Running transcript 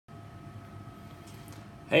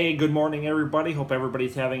Hey, good morning, everybody. Hope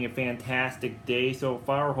everybody's having a fantastic day so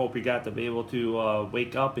far. Hope you got to be able to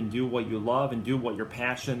wake up and do what you love and do what you're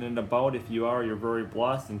passionate about. If you are, you're very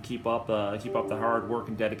blessed, and keep up the hard work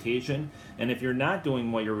and dedication. And if you're not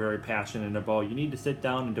doing what you're very passionate about, you need to sit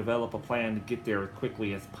down and develop a plan to get there as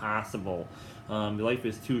quickly as possible. Life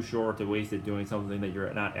is too short to waste it doing something that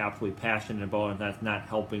you're not absolutely passionate about, and that's not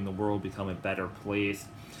helping the world become a better place.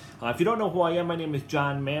 If you don't know who I am, my name is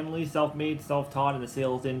John Manley, self-made, self-taught in the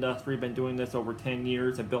sales industry. Been doing this over 10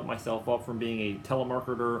 years. I built myself up from being a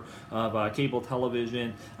telemarketer of cable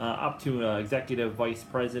television up to executive vice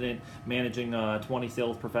president, managing 20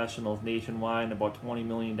 sales professionals nationwide and about $20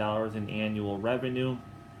 million in annual revenue.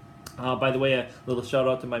 By the way, a little shout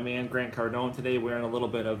out to my man Grant Cardone today, wearing a little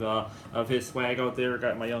bit of his swag out there.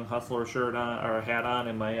 Got my Young Hustler shirt on, or hat on,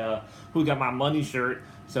 and my Who Got My Money shirt.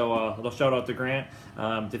 So a little shout out to Grant.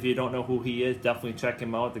 If you don't know who he is, definitely check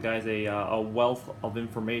him out. The guy's a wealth of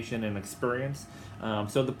information and experience.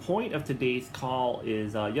 So the point of today's call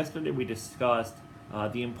is yesterday we discussed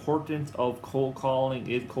the importance of cold calling.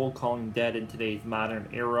 Is cold calling dead in today's modern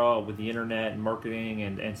era with the internet and marketing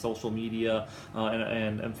and social media?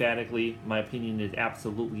 And emphatically, my opinion is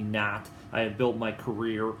absolutely not. I have built my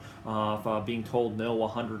career of being told no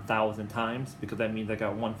 100,000 times, because that means I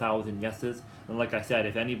got 1,000 yeses. And like I said,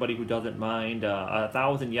 if anybody who doesn't mind,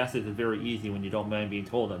 1,000 yeses is very easy when you don't mind being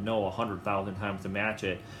told a no 100,000 times to match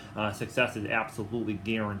it. Success is absolutely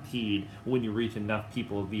guaranteed when you reach enough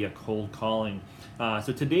people via cold calling.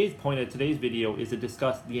 So today's point of today's video is to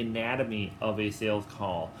discuss the anatomy of a sales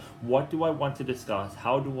call. What do I want to discuss?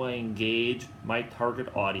 How do I engage my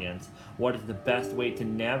target audience? What is the best way to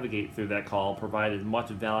navigate through that call, provide as much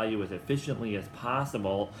value as efficiently as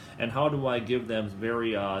possible, and how do I give them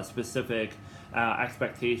very specific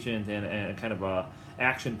expectations and kind of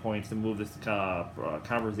action points to move this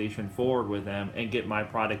conversation forward with them and get my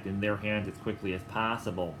product in their hands as quickly as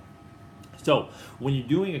possible. So when you're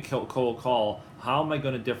doing a cold call, how am I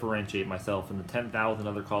going to differentiate myself from the 10,000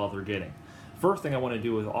 other calls they're getting? First thing I want to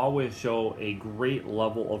do is always show a great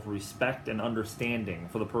level of respect and understanding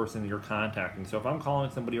for the person that you're contacting. So if I'm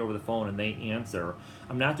calling somebody over the phone and they answer,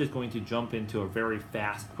 I'm not just going to jump into a very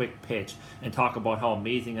fast, quick pitch and talk about how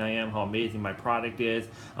amazing I am, how amazing my product is,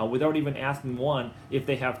 without even asking one if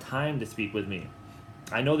they have time to speak with me.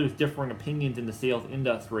 I know there's differing opinions in the sales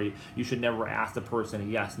industry. You should never ask the person a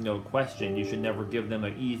yes, no question. You should never give them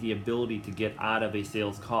an easy ability to get out of a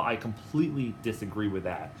sales call. I completely disagree with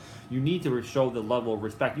that. You need to show the level of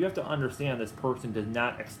respect. You have to understand this person does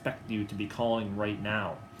not expect you to be calling right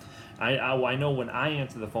now. I know when I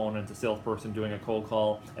answer the phone as a salesperson doing a cold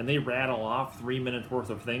call and they rattle off 3 minutes worth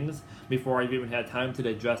of things before I've even had time to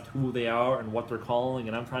digest who they are and what they're calling,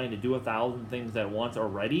 and I'm trying to do 1,000 things at once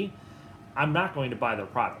already, I'm not going to buy their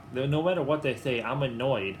product. No matter what they say, I'm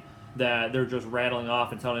annoyed that they're just rattling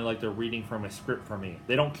off and sounding like they're reading from a script for me.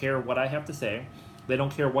 They don't care what I have to say. They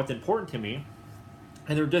don't care what's important to me.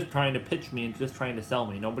 And they're just trying to pitch me and just trying to sell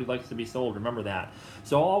me. Nobody likes to be sold, remember that.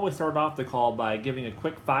 So I'll always start off the call by giving a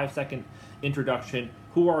quick 5-second introduction.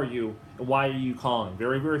 Who are you? Why are you calling?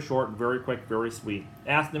 Very, very short, very quick, very sweet.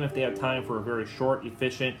 Ask them if they have time for a very short,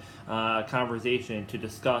 efficient conversation to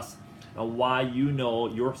discuss why you know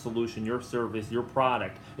your solution, your service, your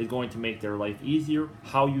product is going to make their life easier,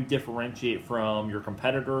 how you differentiate from your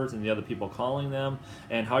competitors and the other people calling them,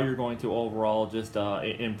 and how you're going to overall just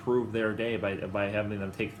improve their day by having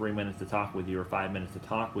them take 3 minutes to talk with you or 5 minutes to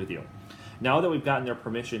talk with you. Now that we've gotten their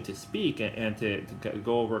permission to speak and to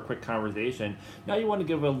go over a quick conversation, now you want to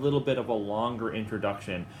give a little bit of a longer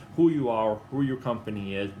introduction. Who you are, who your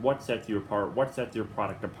company is, what sets you apart, what sets your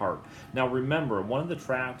product apart. Now remember, one of the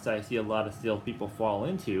traps I see a lot of salespeople fall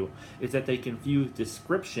into is that they confuse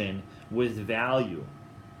description with value.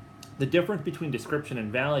 The difference between description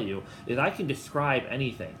and value is I can describe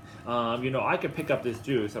anything. I could pick up this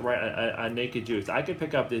juice, right? A naked juice. I could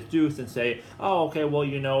pick up this juice and say, oh, okay, well,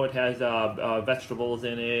 it has vegetables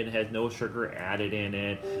in it, it has no sugar added in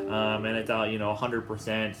it, and it's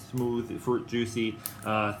 100% smooth, fruit juicy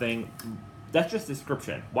thing. That's just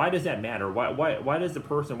description. Why does that matter? Why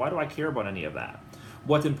do I care about any of that?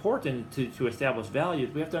 What's important to establish value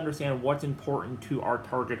is we have to understand what's important to our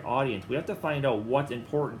target audience. We have to find out what's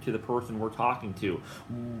important to the person we're talking to.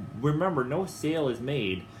 Remember, no sale is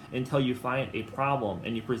made until you find a problem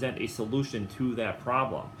and you present a solution to that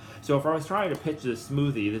problem. So if I was trying to pitch this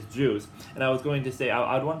smoothie, this juice, and I was going to say,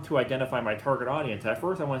 I'd want to identify my target audience. At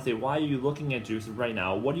first, I want to say, why are you looking at juices right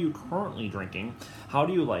now? What are you currently drinking? How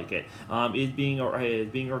do you like it? Is being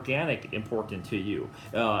organic important to you?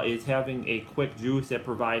 Is having a quick juice that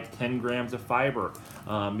provides 10 grams of fiber,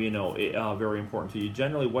 very important to you.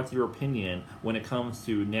 Generally, what's your opinion when it comes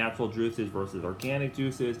to natural juices versus organic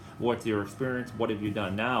juices? What's your experience? What have you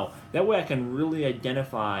done now? That way I can really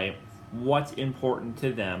identify what's important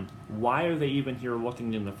to them, why are they even here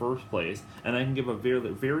looking in the first place, and I can give a very,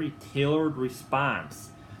 very tailored response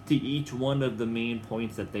to each one of the main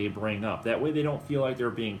points that they bring up. That way they don't feel like they're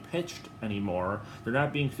being pitched anymore. They're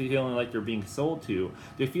not feeling like they're being sold to.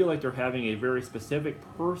 They feel like they're having a very specific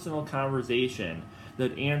personal conversation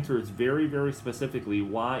that answers very, very specifically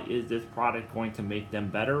why is this product going to make them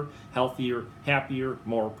better, healthier, happier,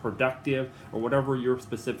 more productive, or whatever your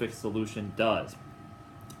specific solution does.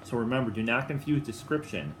 So remember, do not confuse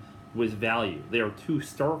description with value. They are two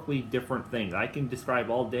starkly different things. I can describe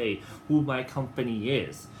all day who my company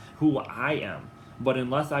is, who I am, but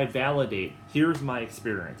unless I validate, here's my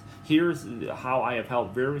experience, here's how I have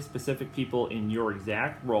helped very specific people in your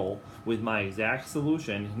exact role with my exact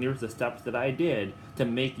solution, and here's the steps that I did to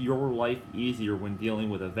make your life easier when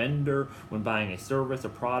dealing with a vendor, when buying a service, a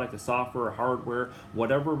product, a software, a hardware,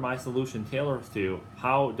 whatever my solution tailors to,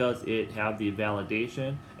 how does it have the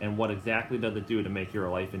validation, and what exactly does it do to make your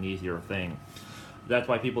life an easier thing? That's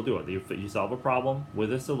why people do it. You solve a problem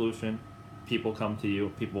with a solution, people come to you,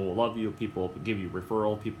 people will love you, people will give you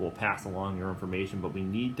referral, people will pass along your information, but we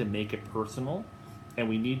need to make it personal, and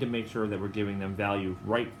we need to make sure that we're giving them value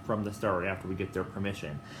right from the start after we get their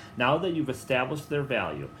permission. Now that you've established their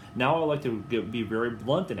value, now I'd like to be very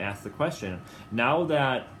blunt and ask the question, now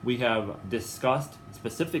that we have discussed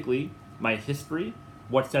specifically my history,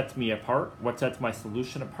 what sets me apart, what sets my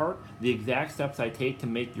solution apart, the exact steps I take to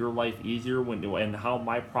make your life easier and how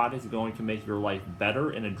my product is going to make your life better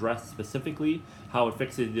and address specifically how it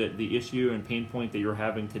fixes the issue and pain point that you're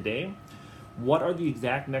having today, what are the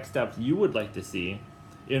exact next steps you would like to see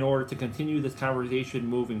in order to continue this conversation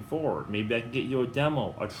moving forward? Maybe I can get you a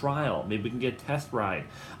demo, a trial, maybe we can get a test ride,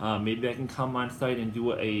 maybe I can come on site and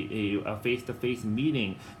do a face-to-face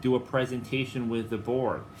meeting, do a presentation with the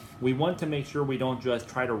board. We want to make sure we don't just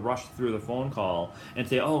try to rush through the phone call and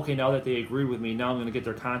say, oh, okay, now that they agree with me, now I'm going to get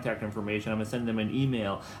their contact information, I'm going to send them an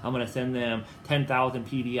email, I'm going to send them 10,000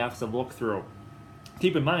 PDFs to look through.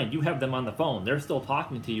 Keep in mind, you have them on the phone. They're still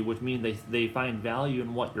talking to you, which means they find value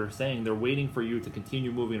in what you're saying. They're waiting for you to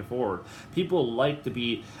continue moving forward. People like to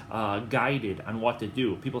be guided on what to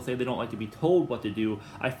do. People say they don't like to be told what to do.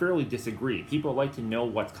 I fairly disagree. People like to know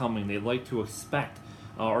what's coming. They like to expect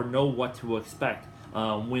or know what to expect.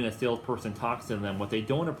 When a salesperson talks to them. What they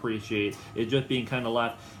don't appreciate is just being kind of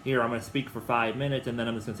left, here, I'm going to speak for 5 minutes, and then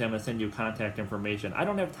I'm just going to say, I'm going to send you contact information. I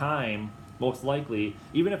don't have time, most likely,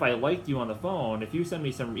 even if I liked you on the phone, if you send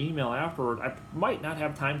me some email afterward, I might not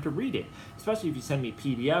have time to read it, especially if you send me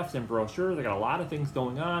PDFs and brochures. I got a lot of things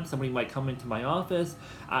going on. Somebody might come into my office.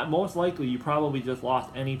 Most likely, you probably just lost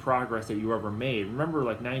any progress that you ever made. Remember,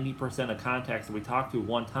 like 90% of contacts that we talk to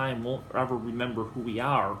one time won't ever remember who we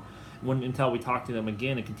are until we talk to them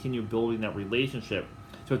again and continue building that relationship.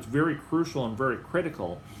 So it's very crucial and very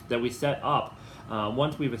critical that we set up,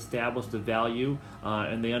 once we've established the value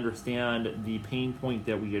and they understand the pain point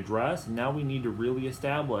that we address, now we need to really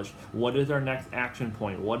establish what is our next action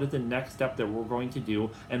point, what is the next step that we're going to do,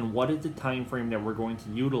 and what is the time frame that we're going to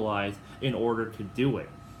utilize in order to do it.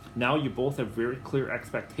 Now you both have very clear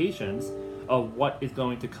expectations of what is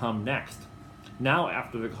going to come next. Now,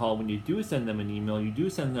 after the call, when you do send them an email, you do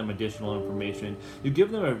send them additional information, you give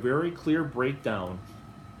them a very clear breakdown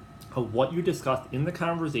of what you discussed in the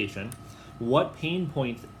conversation, what pain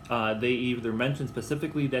points they either mention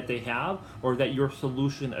specifically that they have or that your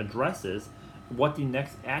solution addresses, what the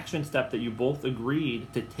next action step that you both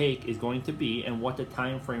agreed to take is going to be, and what the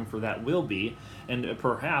time frame for that will be, and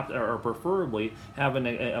perhaps or preferably having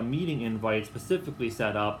a meeting invite specifically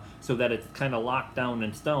set up so that it's kind of locked down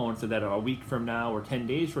in stone, so that a week from now or 10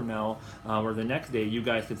 days from now or the next day you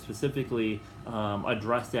guys can specifically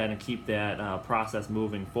address that and keep that process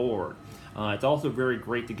moving forward. It's also very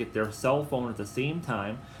great to get their cell phone at the same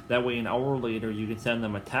time. That way an hour later you can send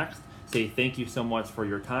them a text, say thank you so much for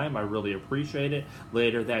your time, I really appreciate it.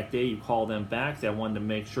 Later that day you call them back, say I wanted to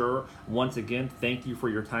make sure, once again, thank you for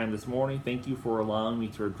your time this morning, thank you for allowing me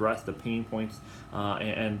to address the pain points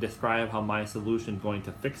and describe how my solution is going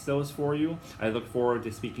to fix those for you. I look forward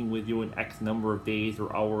to speaking with you in X number of days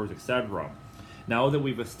or hours, etc. Now that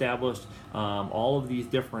we've established all of these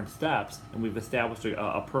different steps and we've established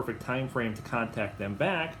a perfect time frame to contact them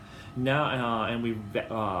back, now and we've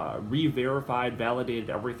re-verified, validated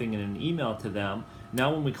everything in an email to them,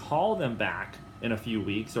 Now when we call them back in a few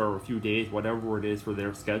weeks or a few days, whatever it is for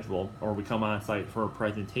their schedule, or we come on site for a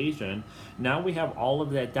presentation, now we have all of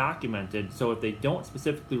that documented. So if they don't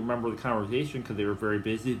specifically remember the conversation because they were very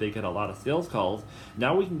busy, they get a lot of sales calls,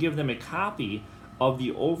 now we can give them a copy of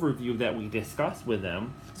the overview that we discussed with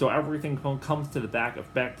them, so everything comes to the back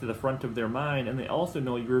to the front of their mind, and they also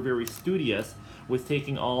know you're very studious with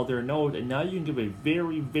taking all their notes, and now you can give a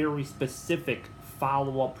very, very specific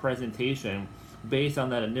follow-up presentation based on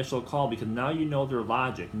that initial call, because now you know their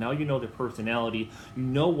logic, now you know their personality, you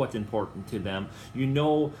know what's important to them, you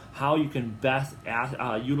know how you can best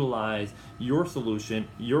utilize your solution,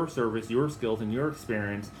 your service, your skills, and your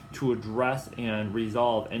experience to address and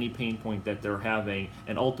resolve any pain point that they're having,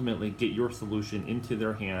 and ultimately get your solution into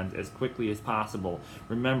their hands as quickly as possible.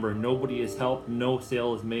 Remember, nobody is helped, no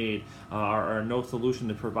sale is made, or no solution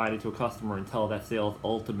is provided to a customer until that sale is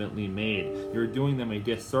ultimately made. You're doing them a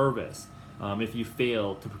disservice if you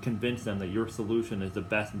fail to convince them that your solution is the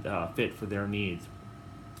best fit for their needs.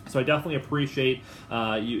 So I definitely appreciate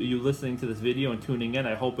you listening to this video and tuning in.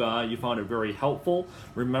 I hope you found it very helpful.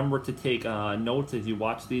 Remember to take notes as you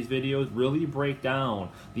watch these videos. Really break down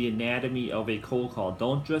the anatomy of a cold call.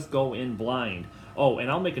 Don't just go in blind. Oh, and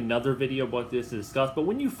I'll make another video about this to discuss, but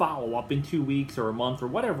when you follow up in 2 weeks or a month or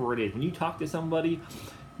whatever it is, when you talk to somebody,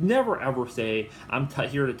 never ever say, I'm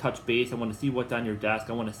here to touch base, I want to see what's on your desk,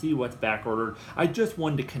 I want to see what's back ordered, I just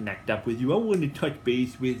wanted to connect up with you, I wanted to touch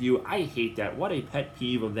base with you. I hate that. What a pet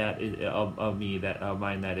peeve of that is, of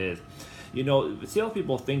mine that is. You know,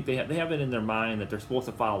 salespeople think they have it in their mind that they're supposed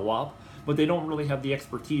to follow up, but they don't really have the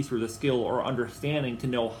expertise or the skill or understanding to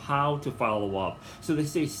know how to follow up. So they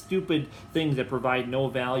say stupid things that provide no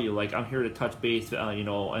value, like I'm here to touch base,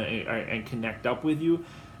 and connect up with you.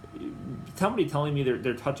 Somebody telling me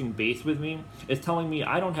they're touching base with me is telling me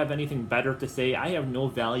I don't have anything better to say, I have no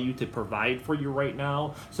value to provide for you right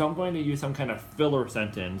now, so I'm going to use some kind of filler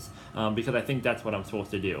sentence because I think that's what I'm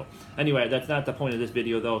supposed to do. Anyway, that's not the point of this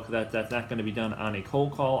video though, because that's not going to be done on a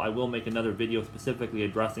cold call. I will make another video specifically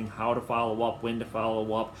addressing how to follow up, when to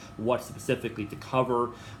follow up, what specifically to cover,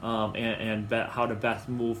 and how to best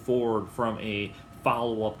move forward from a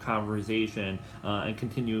follow-up conversation and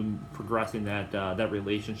continue progressing that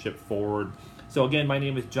relationship forward. So again, my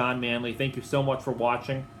name is John Manley. Thank you so much for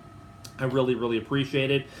watching. I really, really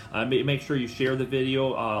appreciate it. Make sure you share the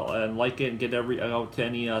video and like it, and get out to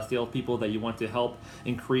any salespeople that you want to help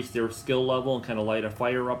increase their skill level and kind of light a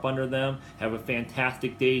fire up under them. Have a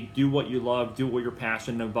fantastic day. Do what you love. Do what you're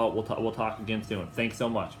passionate about. We'll talk again soon. Thanks so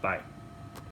much. Bye.